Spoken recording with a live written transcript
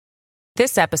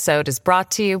This episode is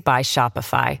brought to you by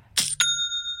Shopify.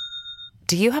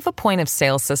 Do you have a point of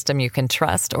sale system you can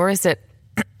trust, or is it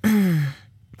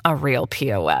a real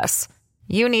POS?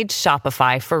 You need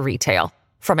Shopify for retail.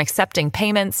 From accepting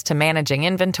payments to managing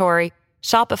inventory,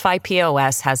 Shopify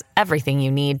POS has everything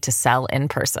you need to sell in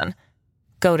person.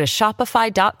 Go to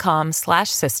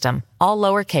shopify.com/system, all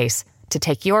lowercase, to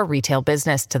take your retail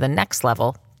business to the next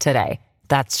level today.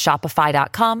 That's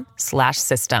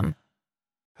shopify.com/system.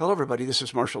 Hello, everybody. This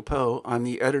is Marshall Poe. I'm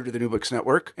the editor of the New Books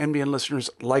Network. NBN listeners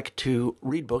like to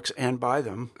read books and buy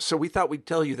them. So we thought we'd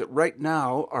tell you that right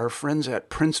now, our friends at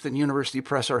Princeton University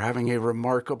Press are having a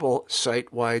remarkable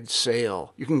site-wide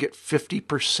sale. You can get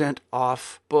 50%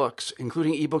 off books,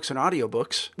 including ebooks and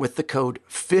audiobooks, with the code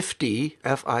 50,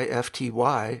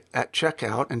 F-I-F-T-Y, at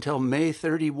checkout until May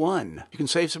 31. You can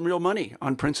save some real money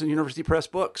on Princeton University Press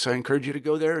books. I encourage you to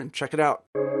go there and check it out.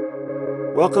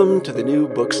 Welcome to the New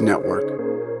Books Network.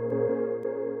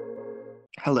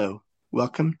 Hello,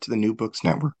 welcome to the New Books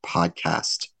Network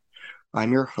podcast.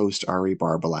 I'm your host, Ari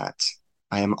Barbalat.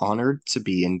 I am honored to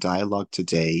be in dialogue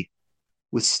today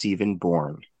with Stephen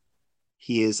Bourne.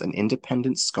 He is an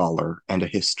independent scholar and a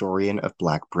historian of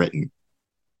Black Britain.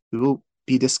 We will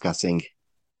be discussing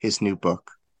his new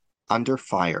book, Under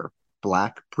Fire,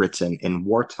 Black Britain in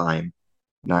Wartime,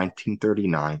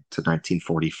 1939 to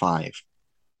 1945,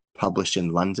 published in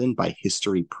London by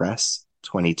History Press,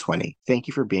 2020. Thank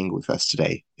you for being with us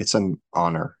today. It's an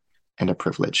honor and a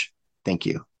privilege. Thank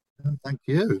you. Thank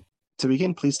you. To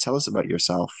begin, please tell us about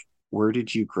yourself. Where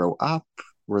did you grow up?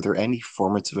 Were there any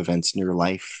formative events in your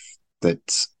life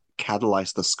that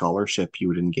catalyzed the scholarship you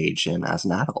would engage in as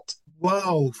an adult?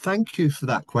 Well, thank you for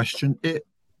that question.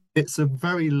 It's a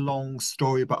very long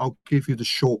story, but I'll give you the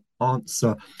short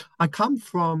answer. I come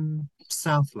from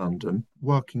South London,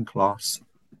 working class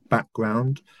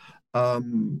background.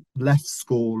 Left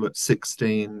school at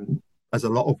 16, as a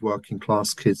lot of working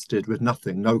class kids did, with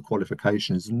nothing, no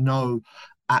qualifications, no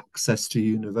access to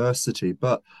university.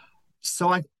 But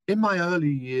so in my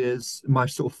early years, my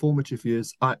sort of formative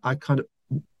years, I kind of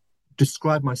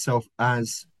describe myself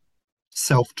as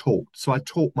self-taught. So I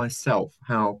taught myself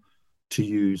how to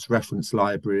use reference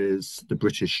libraries, the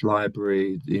British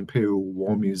Library, the Imperial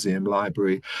War Museum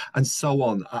Library, and so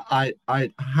on. I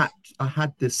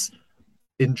had this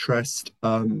interest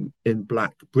in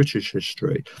Black British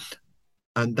history,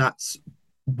 and that's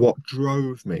what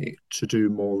drove me to do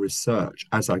more research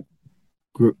as I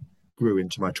grew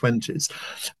into my 20s.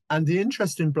 And the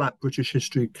interest in Black British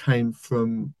history came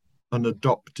from an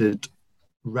adopted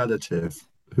relative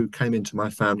who came into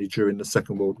my family during the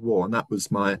Second World War, and that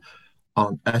was my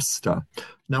Aunt Esther.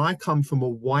 Now, I come from a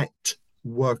white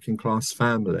working class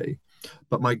family,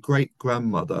 but my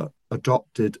great-grandmother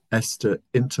adopted Esther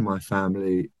into my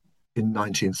family in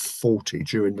 1940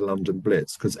 during the London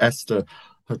Blitz, because Esther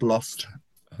had lost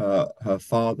her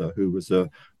father, who was a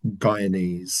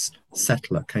Guyanese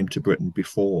settler, came to Britain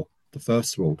before the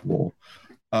First World War.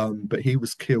 But he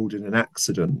was killed in an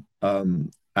accident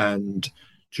and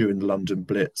during the London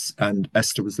Blitz, and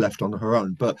Esther was left on her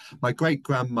own. But my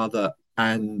great-grandmother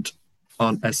and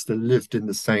Aunt Esther lived in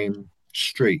the same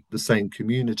street, the same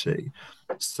community.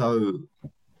 So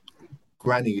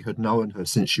Granny had known her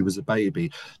since she was a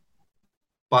baby.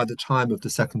 By the time of the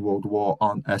Second World War,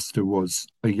 Aunt Esther was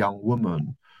a young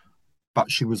woman, but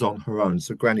she was on her own.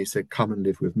 So Granny said, "Come and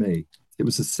live with me." It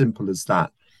was as simple as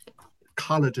that.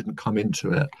 Colour didn't come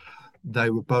into it.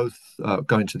 They were both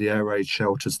going to the air raid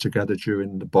shelters together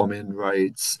during the bombing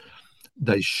raids.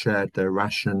 They shared their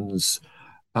rations.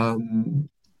 And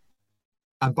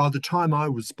by the time I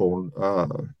was born,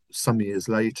 some years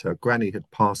later, Granny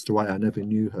had passed away. I never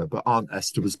knew her, but Aunt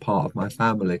Esther was part of my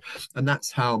family. And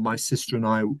that's how my sister and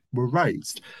I were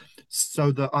raised.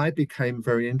 So that I became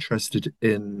very interested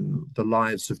in the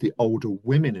lives of the older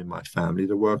women in my family,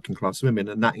 the working class women,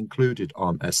 and that included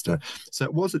Aunt Esther. So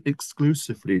it wasn't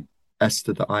exclusively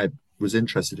Esther that I was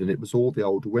interested in. It was all the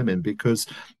older women, because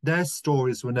their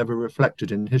stories were never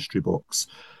reflected in history books.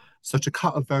 So to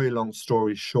cut a very long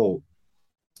story short,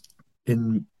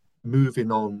 in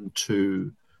moving on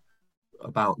to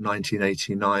about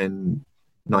 1989,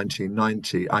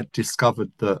 1990, I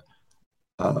discovered that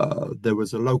there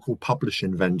was a local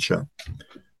publishing venture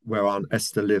where Aunt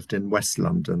Esther lived in West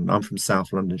London. I'm from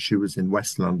South London. She was in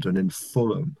West London, in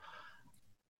Fulham.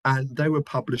 And they were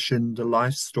publishing the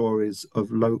life stories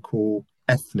of local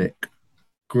ethnic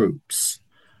groups,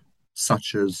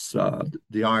 such as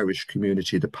the Irish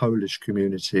community, the Polish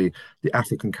community, the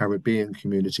African Caribbean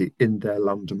community in their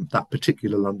London, that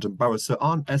particular London borough. So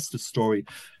Aunt Esther's story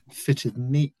fitted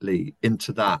neatly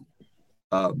into that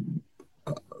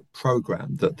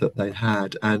program that they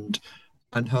had. And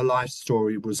And her life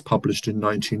story was published in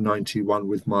 1991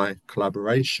 with my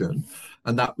collaboration.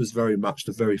 And that was very much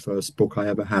the very first book I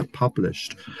ever had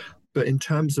published. But in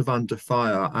terms of Under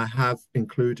Fire, I have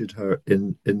included her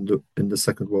in the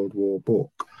Second World War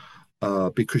book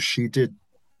because she did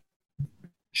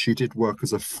work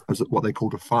as what they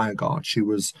called a fire guard. She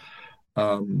would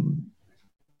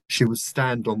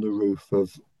stand on the roof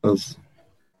of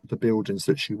the buildings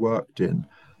that she worked in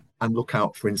and look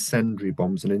out for incendiary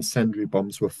bombs. And incendiary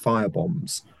bombs were fire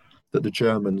bombs that the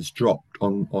Germans dropped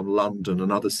on London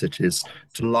and other cities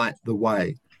to light the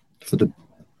way for the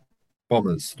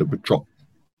bombers that would drop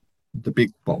the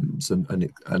big bombs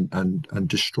and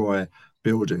destroy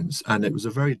buildings. And it was a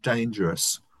very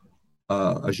dangerous,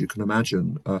 as you can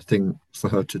imagine, thing for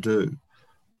her to do,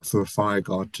 for a fire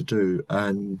guard to do.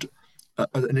 And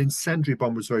an incendiary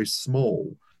bomb was very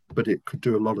small, but it could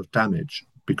do a lot of damage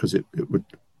because it would,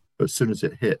 as soon as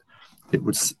it hit, it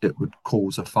would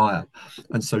cause a fire.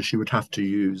 And so she would have to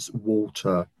use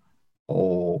water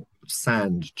or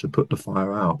sand to put the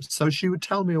fire out. So she would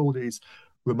tell me all these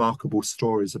remarkable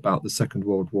stories about the Second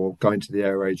World War, going to the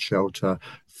air raid shelter,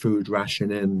 food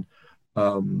rationing,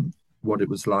 what it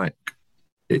was like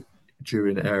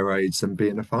during air raids and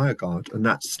being a fire guard. And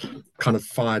that's kind of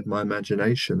fired my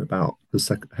imagination about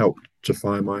helped to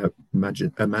fire my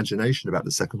imagination about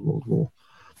the Second World War.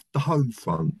 The home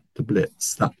front, the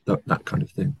Blitz, that kind of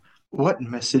thing. What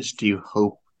message do you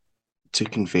hope to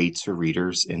convey to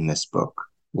readers in this book?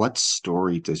 What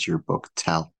story does your book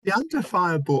tell? The Under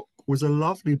Fire book was a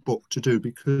lovely book to do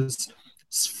because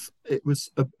it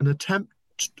was an attempt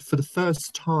for the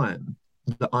first time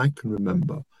that I can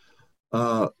remember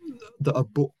that a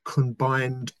book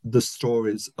combined the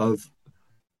stories of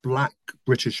Black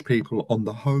British people on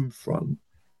the home front,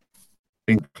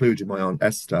 including my Aunt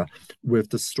Esther, with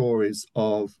the stories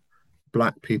of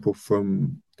Black people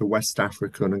from the West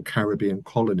African and Caribbean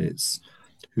colonies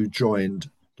who joined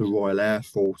the Royal Air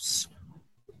Force,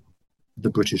 the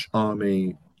British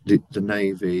Army, the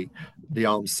Navy, the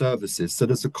armed services. So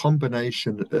there's a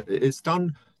combination.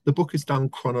 The book is done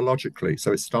chronologically.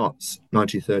 So it starts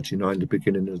 1939, the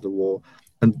beginning of the war,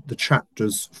 and the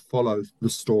chapters follow the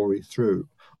story through,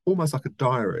 almost like a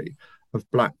diary of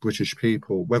Black British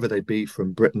people, whether they be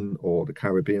from Britain or the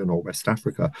Caribbean or West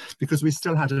Africa, because we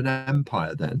still had an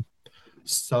empire then.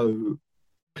 So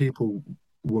people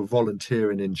were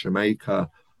volunteering in Jamaica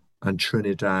and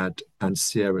Trinidad and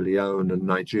Sierra Leone and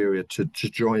Nigeria to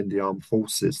join the armed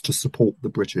forces to support the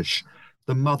British,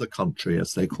 the mother country,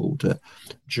 as they called it,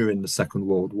 during the Second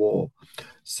World War.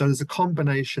 So there's a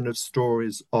combination of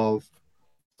stories of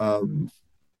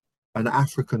an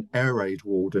African air raid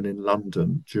warden in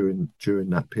London during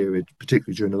that period,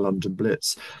 particularly during the London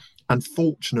Blitz. And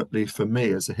fortunately for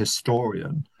me as a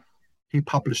historian, he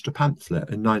published a pamphlet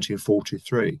in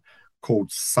 1943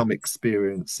 called Some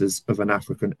Experiences of an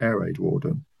African Air Raid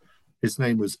Warden. His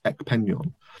name was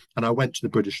Ekpenyon. And I went to the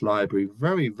British Library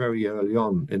very, very early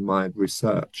on in my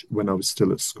research when I was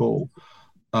still at school,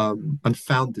 and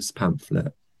found this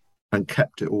pamphlet and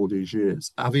kept it all these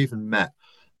years. I've even met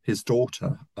his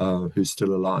daughter, who's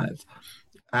still alive.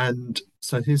 And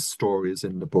so his story is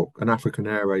in the book, an African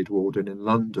air raid warden in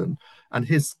London, and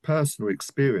his personal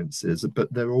experiences,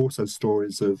 but there are also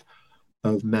stories of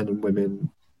men and women,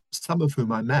 some of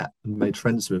whom I met and made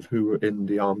friends with, who were in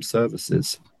the armed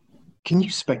services. Can you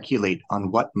speculate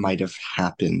on what might have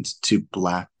happened to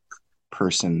Black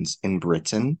persons in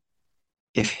Britain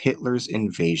if Hitler's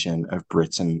invasion of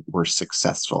Britain were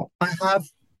successful? I have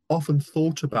often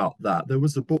thought about that. There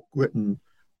was a book written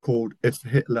called If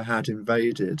Hitler Had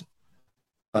Invaded,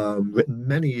 written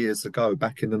many years ago,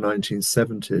 back in the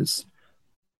 1970s.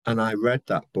 And I read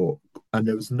that book, and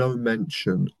there was no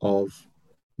mention of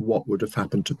what would have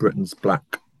happened to Britain's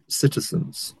Black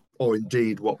citizens, or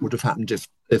indeed what would have happened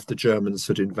if the Germans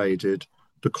had invaded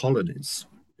the colonies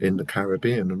in the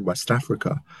Caribbean and West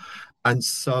Africa. And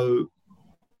so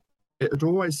it had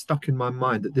always stuck in my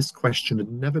mind that this question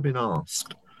had never been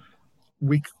asked.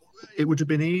 It would have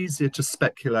been easier to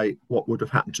speculate what would have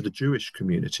happened to the Jewish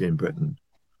community in Britain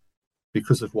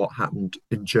because of what happened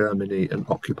in Germany and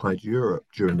occupied Europe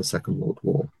during the Second World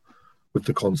War, with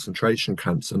the concentration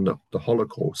camps and the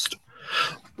Holocaust.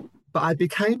 But I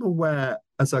became aware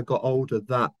as I got older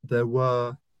that there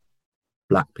were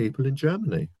Black people in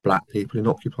Germany, Black people in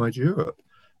occupied Europe,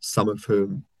 some of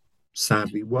whom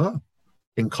sadly were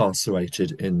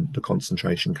incarcerated in the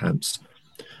concentration camps.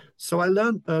 So I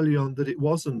learned early on that it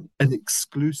wasn't an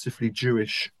exclusively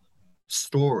Jewish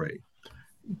story.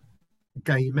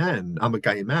 Gay men, I'm a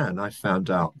gay man, I found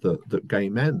out that gay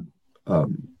men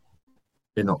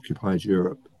in occupied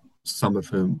Europe, some of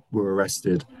whom were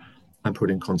arrested and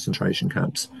put in concentration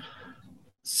camps.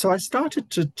 So I started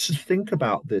to think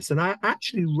about this, and I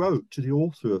actually wrote to the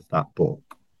author of that book,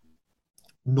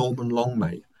 Norman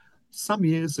Longmate, some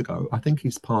years ago. I think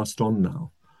he's passed on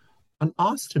now, and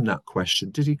asked him that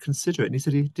question. Did he consider it? And he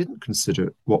said he didn't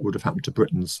consider what would have happened to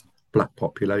Britain's black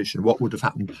population, what would have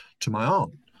happened to my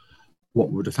aunt,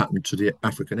 what would have happened to the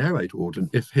African Air Raid Warden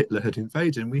if Hitler had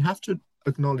invaded. And we have to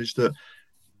acknowledge that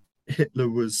Hitler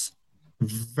was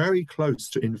very close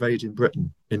to invading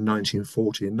Britain in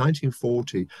 1940. In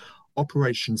 1940,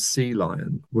 Operation Sea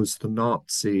Lion was the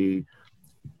Nazi,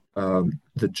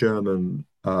 the German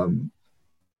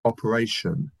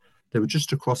operation. They were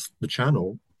just across the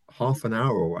channel, half an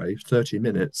hour away, 30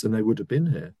 minutes, and they would have been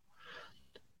here.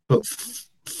 But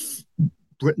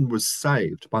Britain was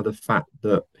saved by the fact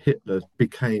that Hitler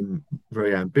became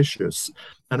very ambitious.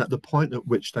 And at the point at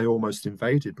which they almost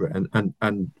invaded Britain,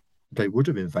 and they would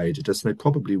have invaded us, they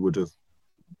probably would have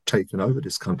taken over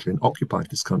this country and occupied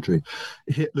this country,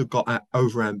 Hitler got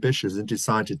over-ambitious and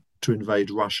decided to invade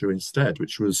Russia instead,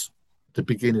 which was the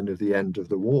beginning of the end of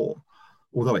the war,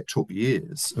 although it took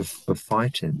years of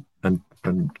fighting and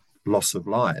loss of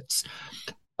lives.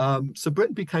 So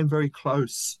Britain became very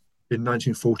close in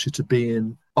 1940 to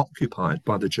being occupied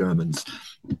by the Germans.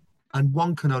 And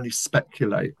one can only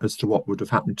speculate as to what would have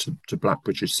happened to Black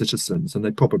British citizens, and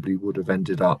they probably would have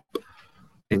ended up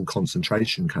in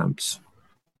concentration camps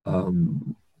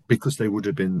because they would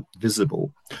have been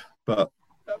visible. But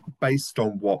based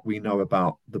on what we know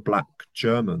about the Black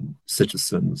German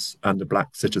citizens and the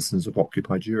Black citizens of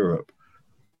occupied Europe,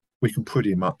 we can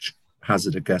pretty much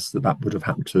hazard a guess that would have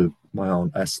happened to my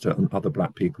Aunt Esther and other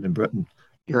Black people in Britain.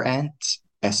 Your Aunt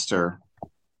Esther,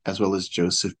 as well as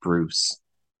Joseph Bruce,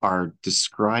 are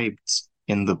described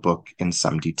in the book in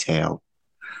some detail.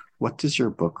 What does your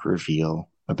book reveal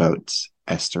about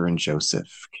Esther and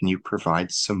Joseph? Can you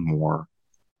provide some more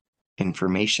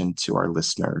information to our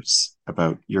listeners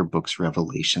about your book's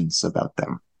revelations about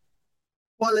them?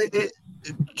 Well,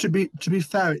 to be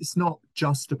fair, it's not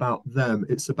just about them.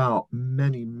 It's about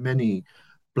many, many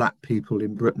Black people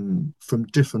in Britain from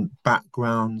different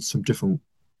backgrounds, from different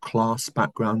class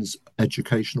backgrounds,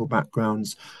 educational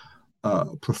backgrounds,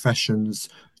 professions.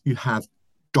 You have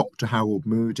Dr. Harold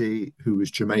Moody, who was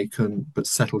Jamaican but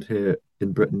settled here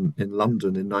in Britain, in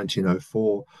London in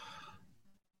 1904.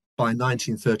 By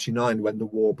 1939, when the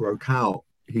war broke out,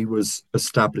 he was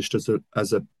established as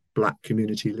a Black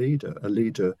community leader, a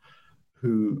leader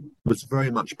who was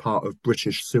very much part of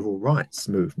British civil rights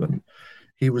movement.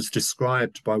 He was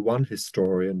described by one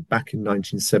historian back in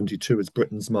 1972 as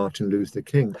Britain's Martin Luther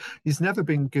King. He's never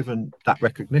been given that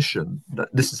recognition that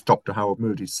this is Dr. Harold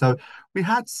Moody. So we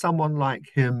had someone like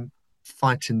him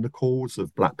fighting the cause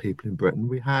of Black people in Britain.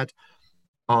 We had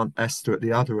Aunt Esther at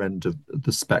the other end of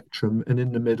the spectrum. And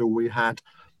in the middle, we had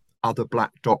other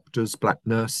Black doctors, Black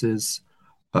nurses,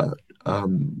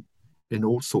 in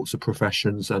all sorts of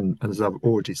professions. And as I've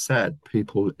already said,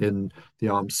 people in the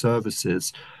armed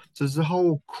services. So there's a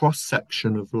whole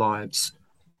cross-section of lives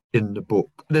in the book.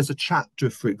 There's a chapter,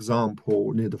 for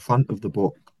example, near the front of the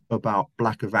book about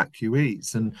Black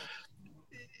evacuees. And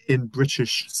in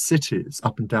British cities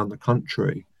up and down the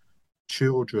country,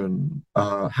 children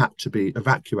had to be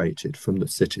evacuated from the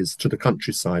cities to the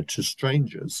countryside, to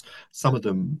strangers. Some of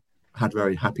them had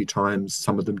very happy times,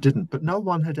 some of them didn't. But no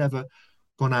one had ever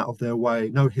gone out of their way,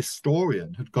 no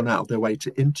historian had gone out of their way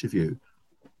to interview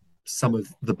some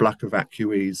of the Black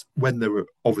evacuees when they were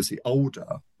obviously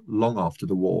older, long after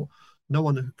the war. No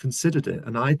one had considered it,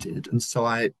 and I did. And so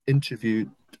I interviewed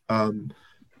a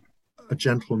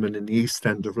gentleman in the East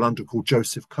End of London called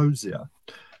Joseph Cozier,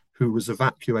 who was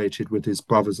evacuated with his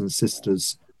brothers and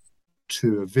sisters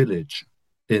to a village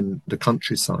in the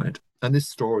countryside. And this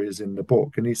story is in the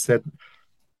book. And he said,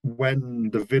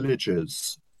 when the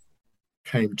villagers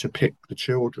came to pick the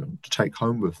children to take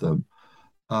home with them,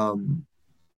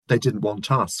 they didn't want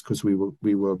us because we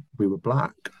were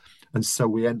Black. And so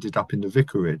we ended up in the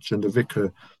vicarage, and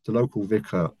the local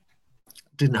vicar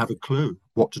didn't have a clue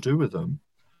what to do with them.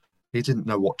 He didn't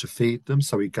know what to feed them,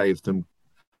 so he gave them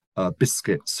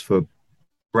biscuits for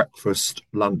breakfast,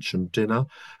 lunch and dinner.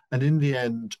 And in the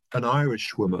end, an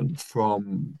Irish woman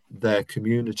from their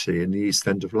community in the East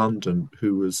End of London,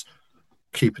 who was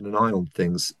keeping an eye on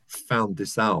things, found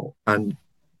this out. And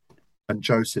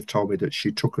Joseph told me that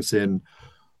she took us in,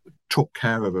 took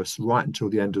care of us right until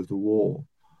the end of the war.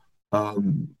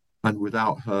 And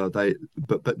without her, they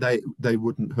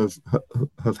wouldn't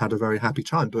have had a very happy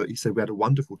time. But he said we had a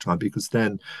wonderful time, because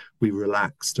then we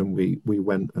relaxed and we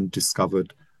went and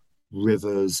discovered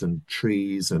rivers and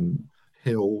trees and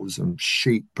hills and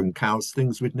sheep and cows,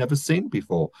 things we'd never seen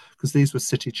before, because these were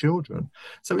city children.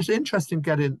 So it's interesting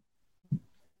getting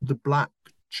the black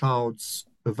child's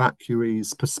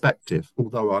evacuees' perspective,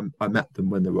 although I met them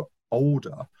when they were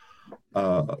older,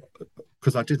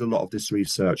 because I did a lot of this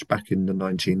research back in the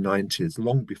 1990s,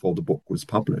 long before the book was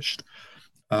published.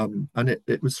 And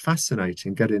it was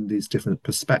fascinating getting these different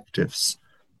perspectives,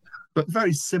 but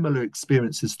very similar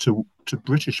experiences to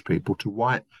British people, to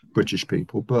white British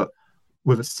people, but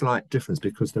with a slight difference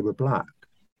because they were black.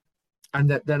 And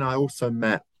then I also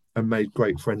met and made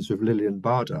great friends with Lilian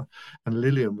Bada. And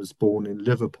Lilian was born in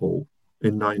Liverpool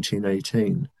in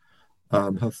 1918.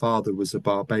 Her father was a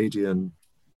Barbadian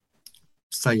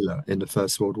sailor in the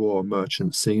First World War, a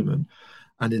merchant seaman.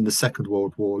 And in the Second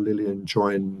World War, Lilian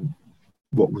joined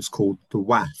what was called the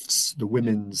WAAFs, the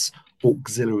Women's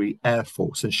Auxiliary Air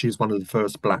Force. And she's one of the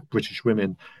first black British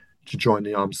women to join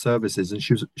the armed services. And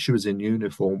she was in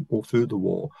uniform all through the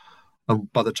war.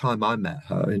 And by the time I met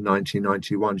her in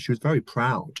 1991, she was very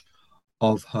proud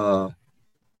of her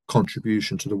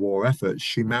contribution to the war effort.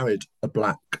 She married a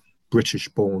black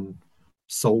British-born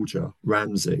soldier,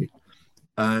 Ramsey,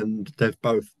 and they've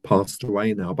both passed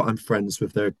away now. But I'm friends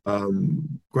with their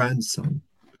grandson,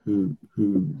 who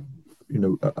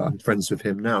I'm friends with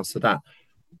him now. So that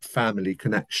family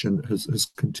connection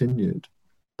has continued.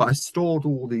 But I stored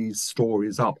all these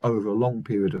stories up over a long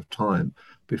period of time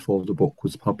before the book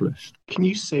was published. Can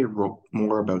you say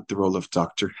more about the role of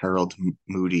Dr. Harold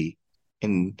Moody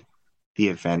in the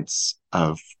events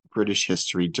of British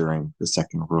history during the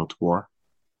Second World War?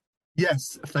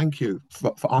 Yes, thank you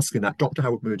for asking that. Dr.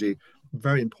 Harold Moody,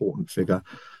 very important figure.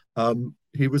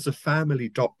 He was a family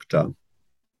doctor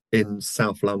in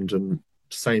South London,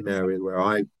 same area where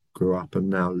I grew up and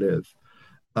now live.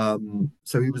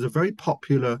 So he was a very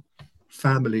popular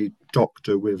family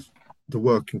doctor with the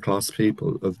working class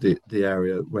people of the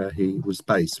area where he was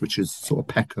based, which is sort of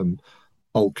Peckham,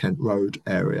 Old Kent Road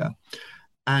area.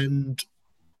 And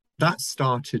that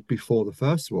started before the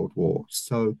First World War.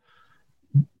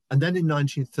 And then in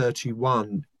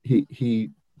 1931,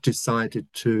 he decided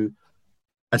to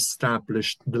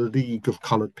establish the League of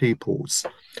Coloured Peoples,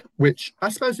 which I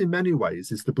suppose in many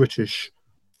ways is the British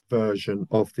version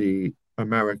of the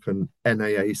American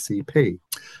NAACP.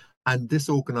 And this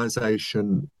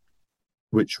organization,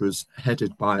 which was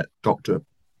headed by Dr.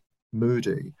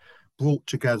 Moody, brought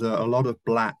together a lot of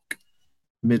black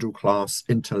middle-class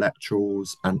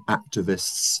intellectuals and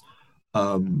activists,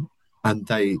 and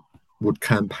they would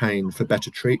campaign for better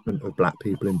treatment of black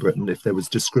people in Britain if there was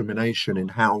discrimination in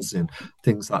housing,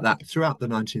 things like that. Throughout the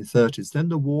 1930s, then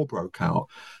the war broke out,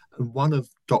 and one of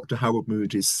Dr. Harold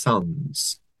Moody's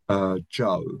sons,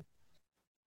 Joe,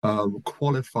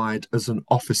 qualified as an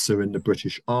officer in the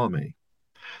British Army,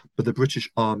 but the British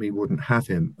Army wouldn't have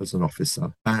him as an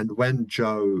officer. And when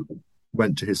Joe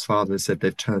went to his father and said,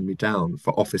 "They've turned me down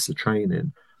for officer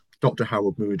training," Dr.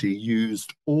 Harold Moody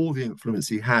used all the influence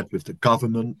he had with the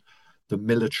government, the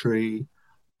military,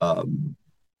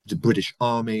 the British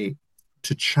Army,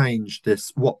 to change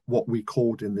this, what we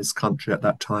called in this country at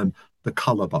that time, the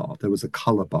colour bar. There was a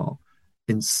colour bar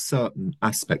in certain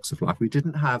aspects of life. We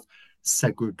didn't have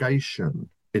segregation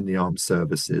in the armed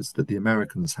services that the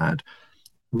Americans had.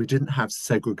 We didn't have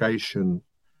segregation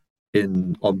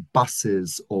on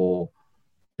buses or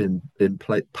in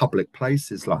public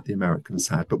places like the Americans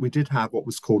had, but we did have what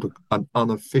was called an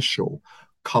unofficial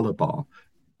colour bar,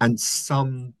 and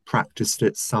some practiced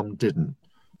it, some didn't.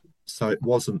 So it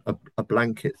wasn't a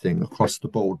blanket thing across the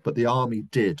board, but the army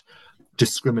did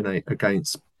discriminate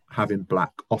against having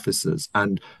black officers,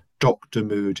 and Dr.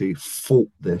 Moody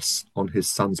fought this on his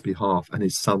son's behalf, and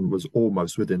his son was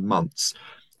almost within months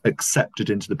accepted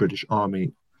into the British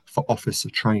Army for officer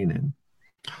training.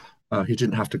 He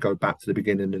didn't have to go back to the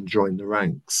beginning and join the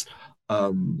ranks.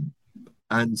 And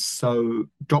so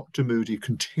Dr. Moody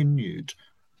continued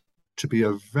to be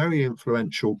a very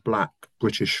influential black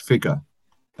British figure,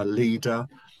 a leader,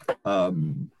 a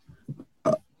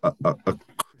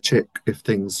critic if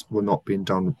things were not being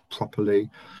done properly.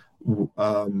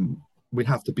 We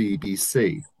have the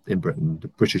BBC in Britain, the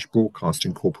British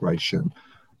Broadcasting Corporation.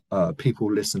 People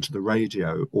listened to the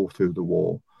radio all through the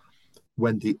war.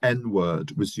 When the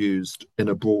N-word was used in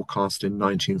a broadcast in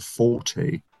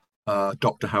 1940,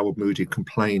 Dr. Harold Moody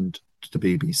complained to the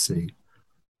BBC,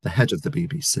 the head of the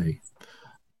BBC,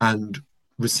 and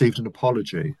received an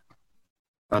apology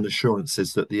and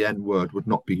assurances that the N-word would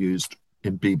not be used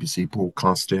in BBC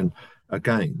broadcasting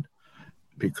again,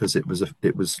 because it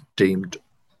was deemed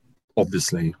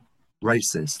obviously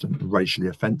racist and racially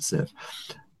offensive.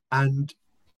 And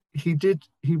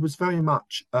he was very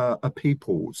much a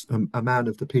man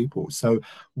of the people. So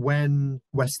when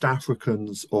West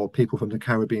Africans or people from the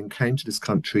Caribbean came to this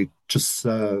country to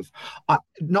serve,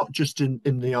 not just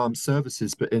in the armed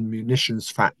services, but in munitions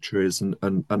factories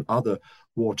and other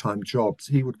wartime jobs,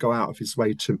 he would go out of his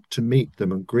way to meet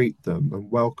them and greet them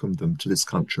and welcome them to this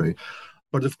country.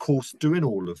 But of course, doing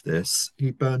all of this,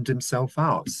 he burned himself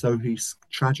out. So he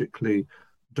tragically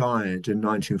died in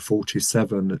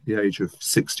 1947 at the age of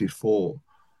 64.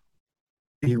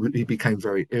 He became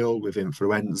very ill with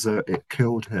influenza. It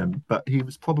killed him, but he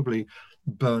was probably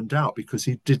burned out because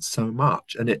he did so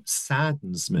much. And it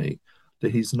saddens me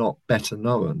that he's not better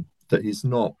known, that he's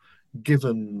not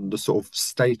given the sort of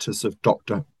status of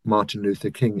Dr. Martin Luther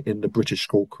King in the British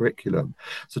school curriculum.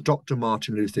 So Dr.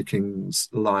 Martin Luther King's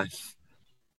life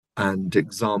and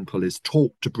example is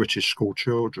taught to British school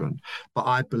children. But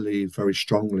I believe very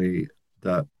strongly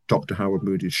that Dr. Howard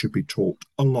Moody should be taught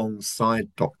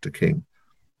alongside Dr. King,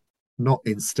 not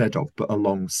instead of, but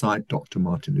alongside Dr.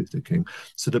 Martin Luther King,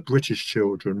 so that British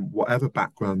children, whatever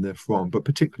background they're from, but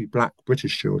particularly Black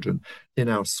British children in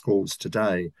our schools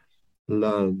today,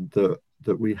 learn that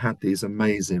we had these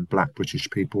amazing Black British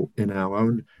people in our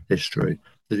own history,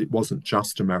 that it wasn't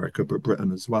just America, but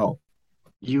Britain as well.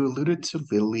 You alluded to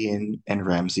Lillian and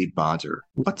Ramsay Badr.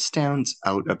 What stands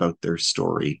out about their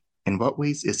story? In what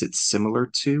ways is it similar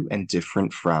to and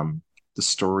different from the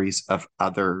stories of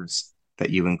others that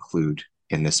you include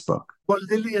in this book? Well,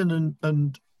 Lillian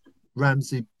and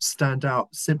Ramsay stand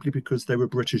out simply because they were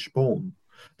British born.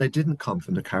 They didn't come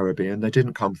from the Caribbean. They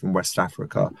didn't come from West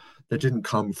Africa. They didn't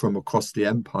come from across the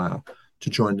empire to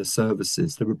join the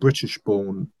services. They were British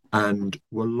born and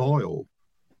were loyal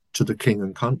to the king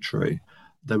and country.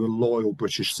 They were loyal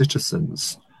British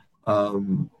citizens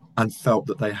and felt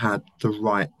that they had the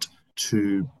right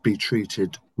to be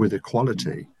treated with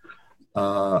equality.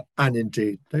 And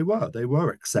indeed, they were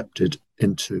accepted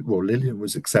into, well, Lillian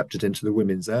was accepted into the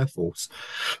Women's Air Force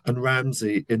and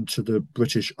Ramsay into the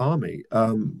British Army.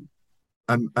 And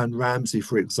Ramsay,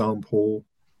 for example,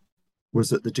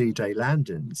 was at the D-Day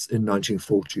landings in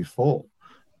 1944.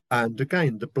 And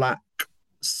again, the Black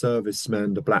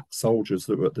servicemen, the Black soldiers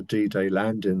that were at the D-Day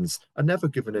landings are never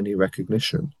given any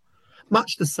recognition.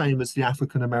 Much the same as the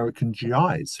African-American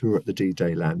GIs who were at the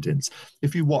D-Day landings.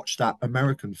 If you watch that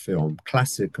American film,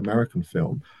 classic American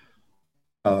film,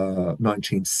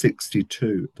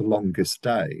 1962, The Longest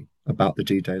Day, about the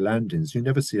D-Day landings, you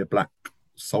never see a Black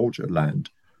soldier land.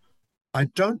 I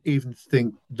don't even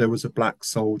think there was a Black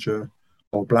soldier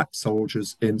or Black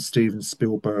soldiers in Steven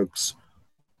Spielberg's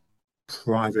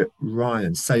Private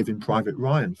Ryan, Saving Private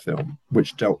Ryan film,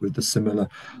 which dealt with the similar.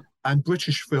 And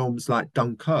British films like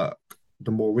Dunkirk,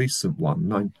 the more recent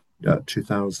one,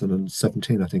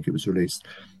 2017, I think it was released,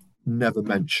 never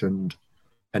mentioned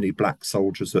any Black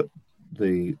soldiers at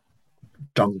the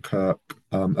Dunkirk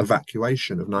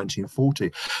evacuation of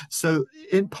 1940. So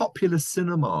in popular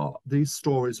cinema, these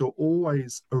stories are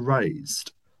always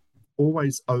erased,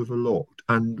 always overlooked.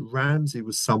 And Ramsay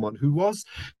was someone who was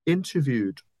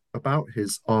interviewed about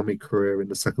his army career in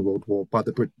the Second World War by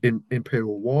the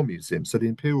Imperial War Museum. So the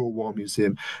Imperial War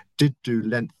Museum did do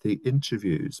lengthy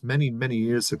interviews many, many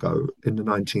years ago in the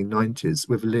 1990s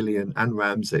with Lillian and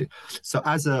Ramsay. So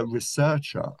as a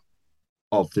researcher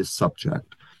of this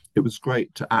subject, it was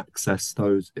great to access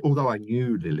those. Although I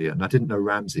knew Lillian, I didn't know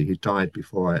Ramsay. He died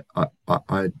before I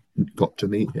got to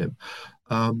meet him.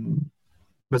 But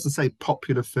as I say,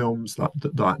 popular films like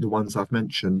the ones I've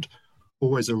mentioned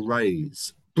always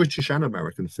erase, British and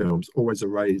American films always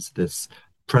erase this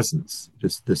presence,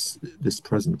 this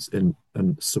presence in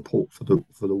and support for the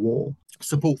war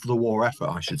effort,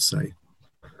 I should say.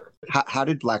 How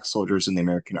did Black soldiers in the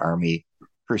American Army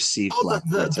perceive Black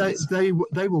presence? They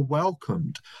were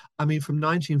welcomed. I mean, from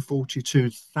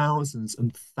 1942, thousands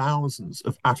and thousands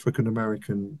of African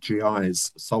American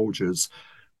GIs, soldiers,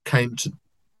 came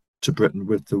to Britain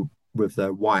with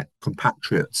their white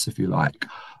compatriots, if you like.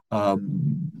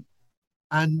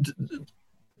 And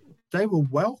they were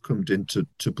welcomed into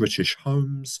British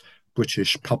homes,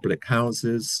 British public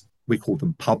houses. We call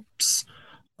them pubs,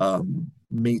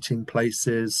 meeting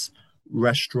places,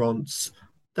 restaurants.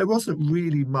 There wasn't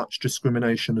really much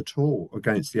discrimination at all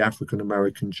against the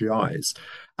African-American GIs.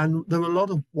 And there were a lot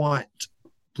of white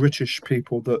British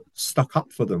people that stuck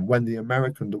up for them when the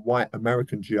white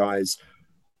American GIs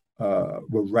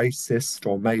were racist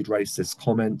or made racist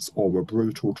comments or were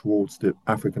brutal towards the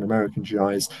African-American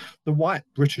GIs. The white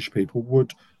British people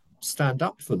would stand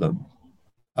up for them.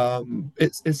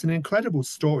 It's an incredible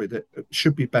story that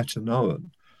should be better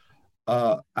known.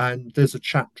 And there's a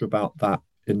chapter about that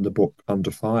in the book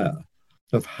Under Fire,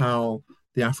 of how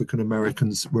the African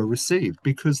Americans were received,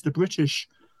 because the British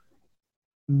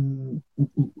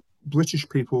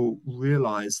people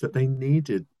realized that they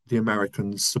needed the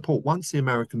Americans' support. Once the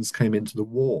Americans came into the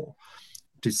war,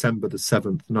 December the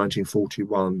 7th,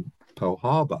 1941, Pearl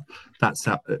Harbor, that's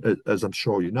how, as I'm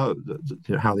sure you know,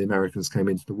 how the Americans came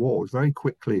into the war. Very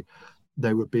quickly,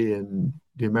 the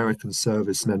American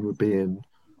servicemen were being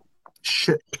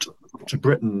shipped to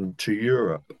Britain, to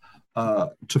Europe,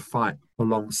 to fight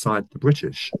alongside the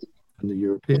British and the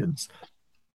Europeans.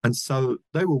 And so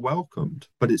they were welcomed,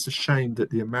 but it's a shame that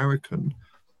the American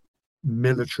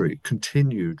military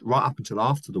continued right up until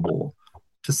after the war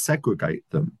to segregate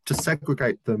them,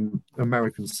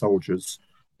 American soldiers,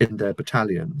 in their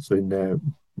battalions, in their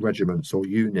regiments or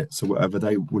units or whatever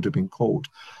they would have been called.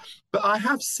 But I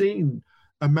have seen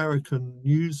American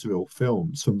newsreel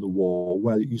films from the war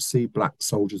where you see black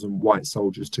soldiers and white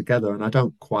soldiers together, and I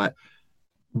haven't quite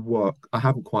worked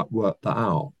that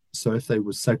out. So if they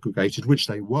were segregated, which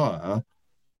they were,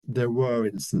 there were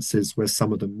instances where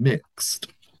some of them mixed.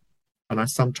 And I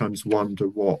sometimes wonder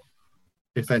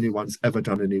if anyone's ever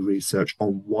done any research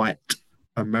on white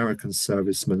American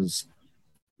servicemen's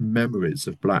memories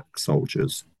of black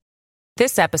soldiers.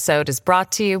 This episode is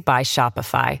brought to you by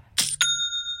Shopify.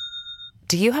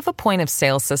 Do you have a point of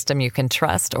sale system you can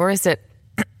trust, or is it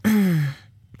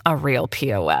a real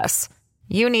POS?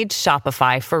 You need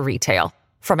Shopify for retail.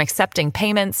 From accepting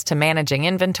payments to managing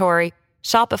inventory,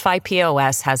 Shopify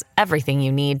POS has everything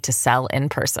you need to sell in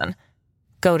person.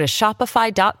 Go to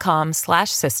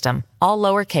shopify.com/system, all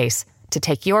lowercase, to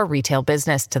take your retail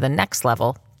business to the next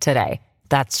level today.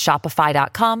 That's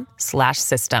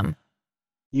shopify.com/system.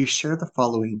 You share the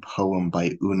following poem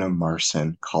by Una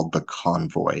Marson called The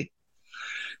Convoy.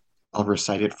 I'll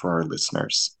recite it for our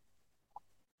listeners.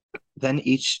 Then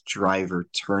each driver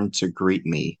turned to greet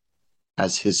me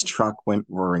as his truck went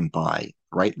roaring by,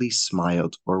 brightly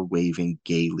smiled or waving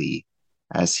gaily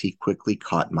as he quickly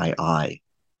caught my eye.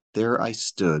 There I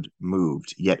stood,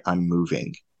 moved yet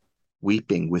unmoving,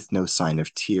 weeping with no sign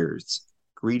of tears,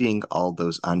 greeting all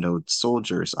those unknown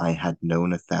soldiers I had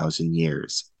known 1,000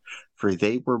 years, for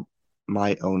they were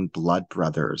my own blood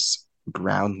brothers,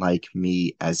 brown like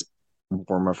me as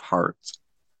warm of heart,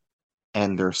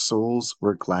 and their souls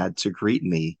were glad to greet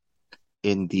me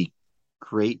in the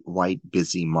great white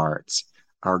busy marts.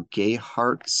 Our gay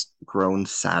hearts, grown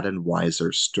sad and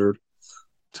wiser, stirred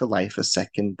to life a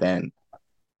second then.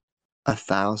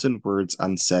 1,000 words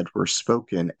unsaid were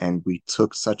spoken, and we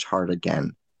took such heart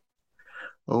again.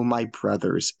 O my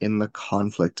brothers, in the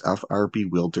conflict of our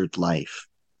bewildered life,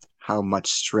 how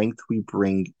much strength we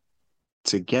bring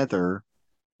together,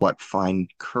 what fine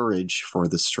courage for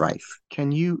the strife.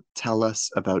 Can you tell us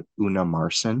about Una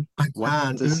Marson?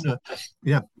 Una.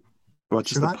 Yeah. What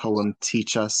does the poem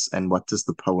teach us, and what does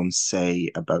the poem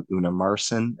say about Una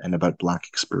Marson and about Black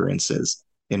experiences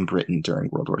in Britain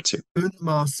during World War II? Una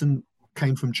Marson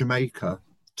came from Jamaica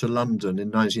to London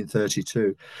in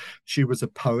 1932. She was a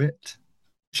poet.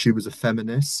 She was a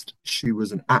feminist. She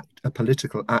was a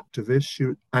political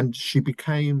activist. She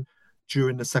became,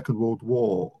 during the Second World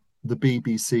War, the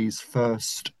BBC's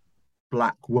first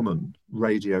Black woman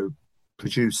radio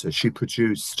producer. She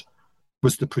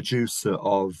was the producer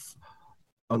of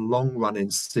a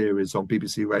long-running series on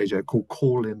BBC Radio called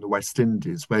Call in the West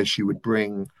Indies, where she would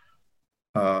bring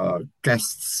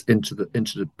guests into the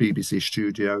BBC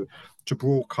studio to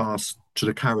broadcast to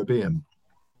the Caribbean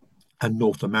and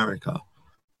North America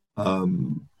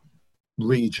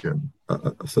region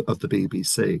of the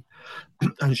BBC.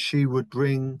 And she would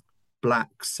bring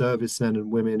Black servicemen and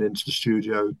women into the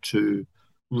studio to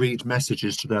read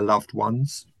messages to their loved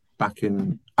ones back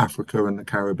in Africa and the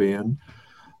Caribbean.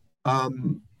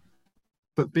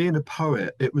 But being a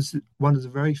poet, it was one of the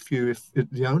very few, if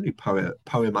the only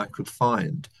poem I could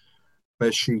find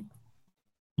where she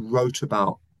wrote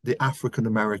about the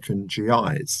African-American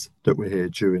GIs that were here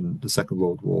during the Second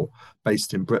World War,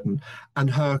 based in Britain,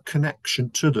 and her connection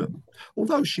to them.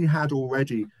 Although she had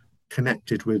already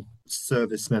connected with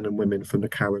servicemen and women from the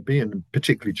Caribbean,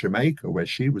 particularly Jamaica, where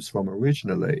she was from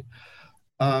originally,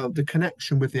 the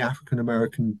connection with the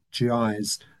African-American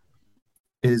GIs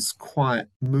is quite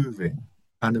moving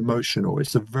and emotional.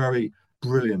 It's a very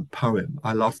brilliant poem.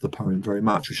 I love the poem very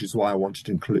much, which is why I wanted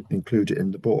to include it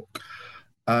in the book.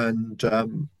 And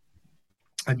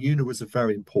Una was a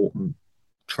very important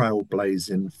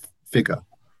trailblazing figure,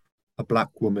 a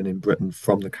Black woman in Britain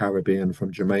from the Caribbean,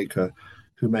 from Jamaica,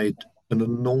 who made an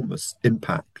enormous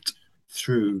impact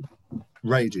through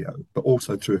radio, but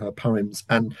also through her poems.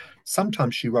 And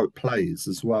sometimes she wrote plays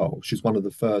as well. She's one of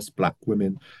the first Black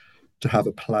women to have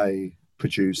a play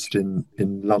produced in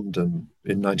London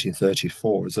in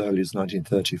 1934, as early as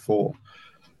 1934.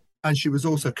 And she was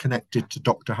also connected to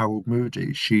Dr. Harold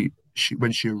Moody. She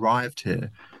when she arrived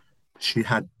here, she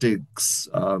had digs,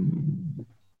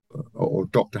 or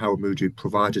Dr. Harold Moody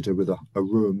provided her with a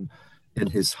room in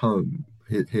his home.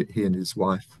 He and his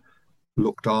wife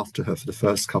looked after her for the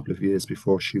first couple of years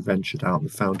before she ventured out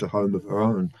and found a home of her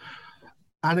own.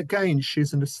 And again,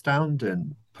 she's an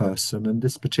astounding person, and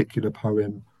this particular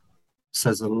poem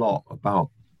says a lot about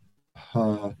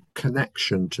her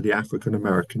connection to the African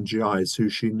American GIs who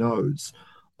she knows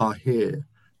are here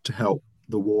to help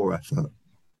the war effort,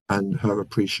 and her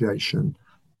appreciation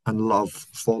and love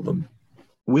for them.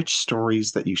 Which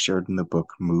stories that you shared in the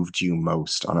book moved you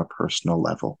most on a personal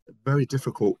level? Very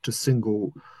difficult to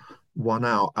single one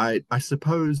out. I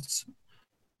suppose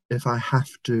if I have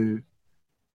to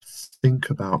think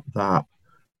about that,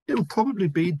 it'll probably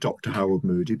be Dr. Harold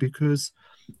Moody, because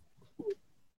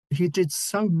he did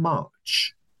so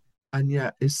much and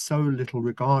yet is so little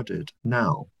regarded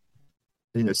now.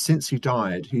 Since he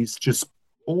died, he's just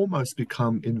almost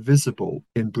become invisible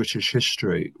in British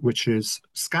history, which is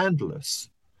scandalous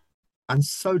and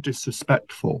so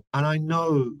disrespectful. And I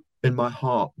know in my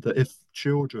heart that if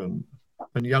children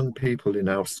and young people in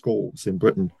our schools in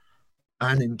Britain,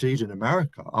 and indeed in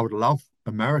America, I would love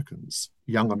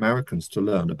young Americans, to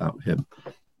learn about him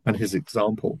and his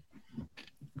example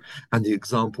and the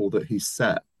example that he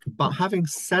set. But having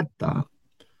said that,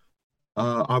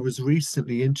 I was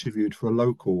recently interviewed for a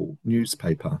local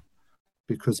newspaper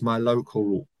because my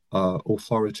local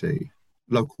authority,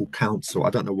 local council, I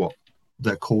don't know what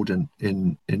they're called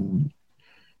in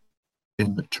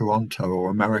Toronto or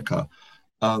America,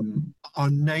 are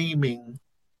naming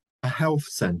a health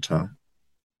centre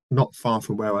not far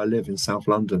from where I live in South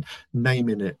London,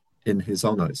 naming it in his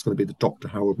honour. It's going to be the Dr.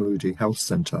 Harold Moody Health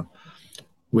Centre,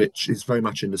 which is very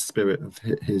much in the spirit of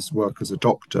his work as a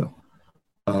doctor,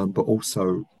 but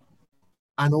also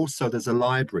there's a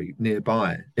library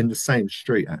nearby in the same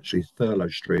street, actually, Thurlow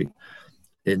Street,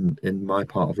 in my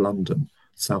part of London,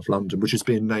 South London, which is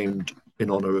being named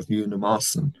in honour of Una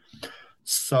Marson.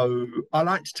 So I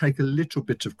like to take a little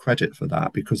bit of credit for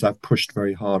that, because I've pushed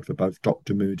very hard for both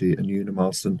Dr. Moody and Una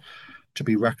Marson to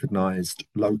be recognised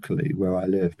locally where I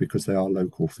live, because they are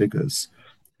local figures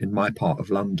in my part of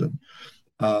London.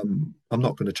 I'm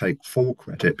not going to take full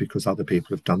credit because other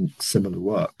people have done similar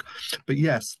work. But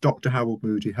yes, Dr. Harold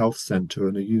Moody Health Centre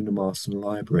and a Una Marson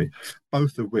Library,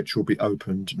 both of which will be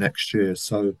opened next year.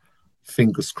 So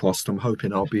fingers crossed, I'm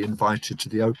hoping I'll be invited to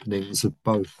the openings of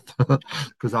both,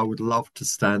 because I would love to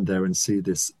stand there and see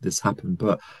this happen.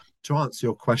 But to answer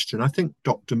your question, I think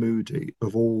Dr. Moody,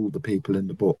 of all the people in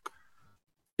the book,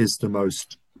 is the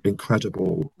most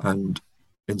incredible and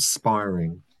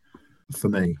inspiring for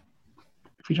me.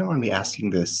 If you don't mind me asking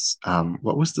this,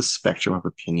 what was the spectrum of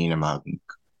opinion among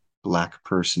Black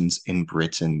persons in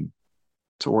Britain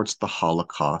towards the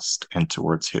Holocaust and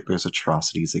towards Hitler's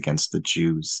atrocities against the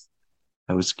Jews?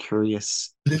 I was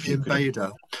curious. Lillian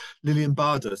Bader,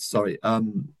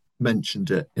 mentioned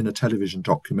it in a television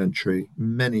documentary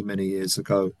many, many years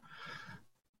ago.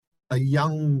 A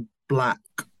young Black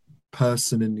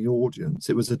person in the audience.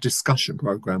 It was a discussion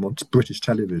program on British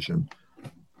television.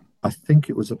 I think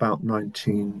it was about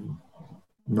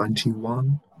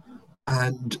 1991.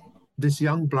 And this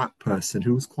young Black person,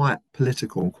 who was quite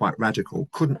political and quite radical,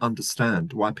 couldn't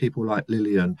understand why Black people like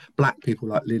Lillian,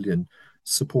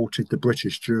 supported the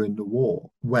British during the war,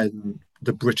 when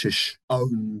the British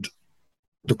owned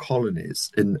the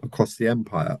colonies across the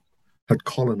empire, had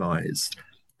colonised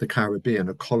the Caribbean,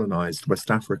 had colonised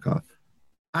West Africa.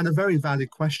 And a very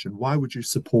valid question: why would you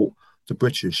support the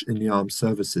British in the armed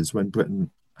services when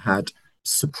Britain had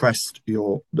suppressed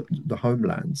the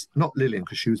homelands? Not Lillian,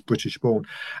 because she was British born.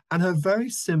 And her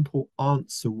very simple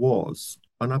answer was,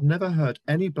 and I've never heard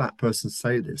any Black person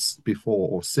say this before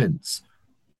or since,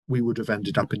 we would have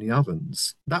ended up in the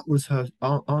ovens. That was her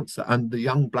answer. And the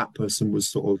young Black person was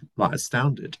sort of like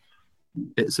astounded.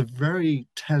 It's a very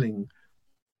telling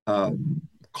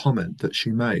comment that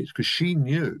she made, because she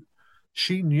knew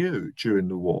during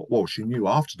the war, well, she knew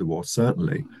after the war,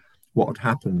 certainly, what had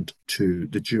happened to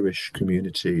the Jewish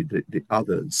community, the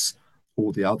others,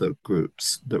 all the other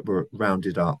groups that were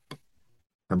rounded up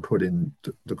and put in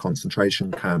the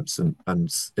concentration camps and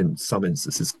in some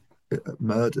instances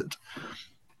murdered.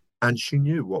 And she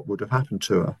knew what would have happened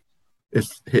to her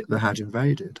if Hitler had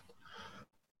invaded.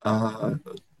 But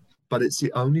it's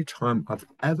the only time I've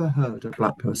ever heard a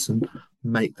Black person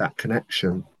make that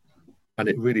connection. And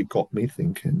it really got me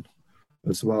thinking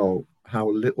as well, how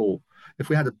little, if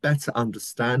we had a better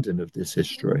understanding of this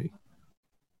history,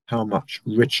 how much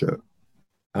richer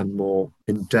and more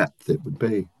in depth it would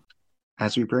be.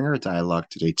 As we bring our dialogue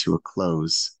today to a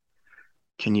close,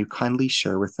 can you kindly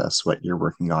share with us what you're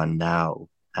working on now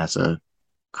as a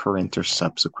current or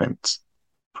subsequent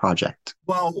project?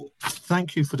 Well,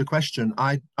 thank you for the question.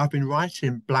 I've been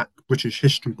writing Black British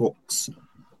history books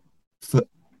for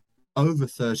over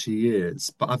 30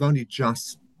 years, but I've only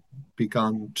just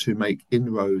begun to make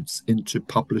inroads into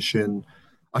publishing.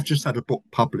 I've just had a book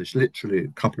published literally a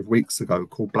couple of weeks ago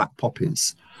called Black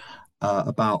Poppies,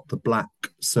 about the Black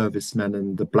servicemen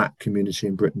and the Black community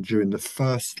in Britain during the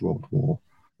First World War,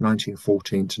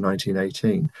 1914 to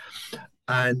 1918.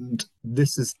 And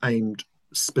this is aimed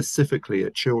specifically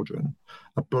at children,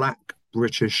 a Black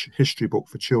British history book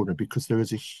for children, because there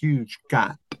is a huge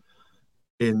gap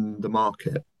in the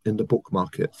market, in the book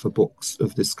market for books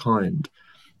of this kind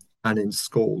and in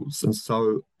schools. And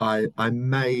so I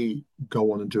may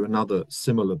go on and do another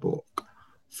similar book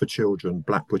for children,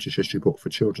 Black British history book for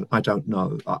children. I don't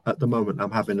know. At the moment,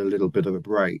 I'm having a little bit of a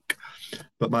break.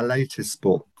 But my latest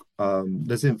book,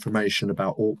 there's information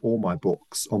about all my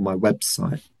books on my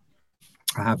website.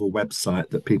 I have a website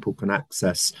that people can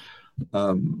access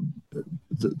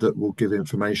that will give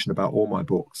information about all my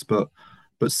books. But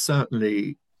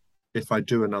certainly, if I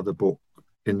do another book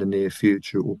in the near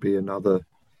future, it will be another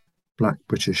Black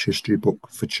British history book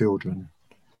for children,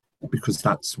 because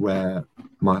that's where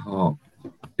my heart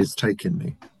is taking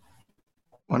me.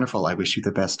 Wonderful. I wish you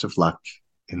the best of luck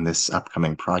in this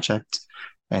upcoming project,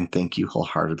 and thank you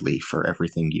wholeheartedly for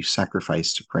everything you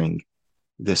sacrificed to bring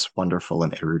this wonderful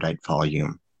and erudite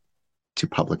volume to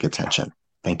public attention.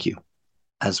 Thank you.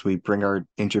 As we bring our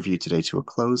interview today to a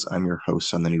close, I'm your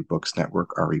host on the New Books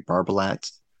Network, Ari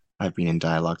Barbalat. I've been in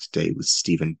dialogue today with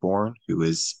Stephen Bourne, who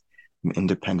is an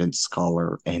independent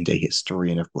scholar and a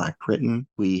historian of Black Britain.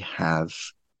 We have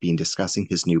been discussing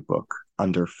his new book,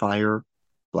 Under Fire,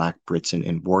 Black Britain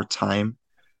in Wartime,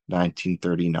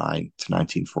 1939 to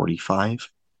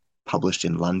 1945, published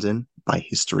in London by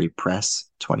History Press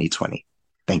 2020.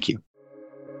 Thank you.